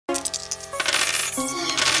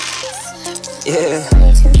Yeah.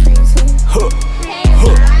 Huh.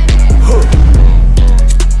 Huh. Huh.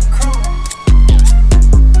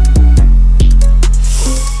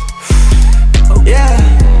 Yeah.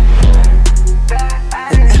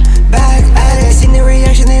 Back at it, seen the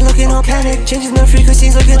reaction, they looking all panic. Changing the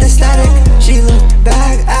frequencies, look at the static. She look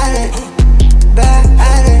back at it, back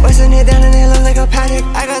at it. Wasting it down and they look like a paddock.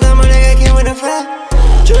 I got the money, I came with a flat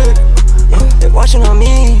jerk. They watching on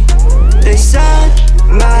me, they sad,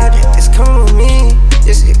 mad, it's coming with me.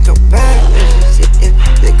 Just go back,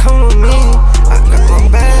 they come with me. I got my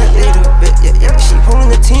bad little bit, yeah, she pulling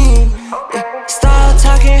the team. Start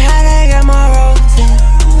talking, how they got my roads in.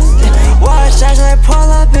 Watch as I pull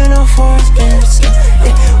up in a fourth bench.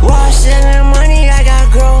 Watch that money, I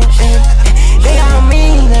got growing. They got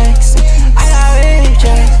me next, I got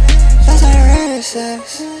rejects. That's like red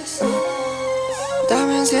sex.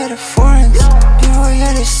 Diamonds, yeah, the foreigns. People,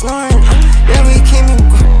 yeah, they snoring. Yeah, we came in,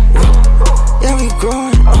 yeah, we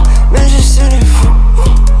growing. Man, just sitting.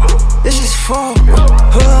 This is fall.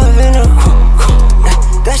 Pull up in a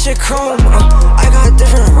that shit chrome. I got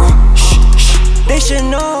different. They should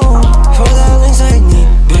know. For the links, I need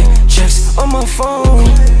big checks on my phone.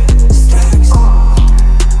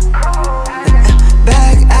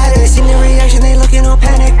 Back at it, seen the reaction, they looking all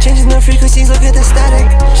panic. Changing the frequencies, look at the static.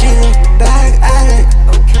 She look back at it,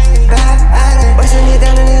 back at it. Wasting it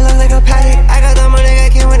down and they look like a paddock. I got the money, I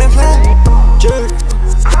came with a flat jerk.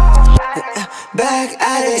 Back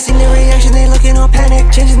at it, seen the reaction, they looking all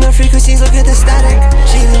panic. Changing the frequencies, look at the static.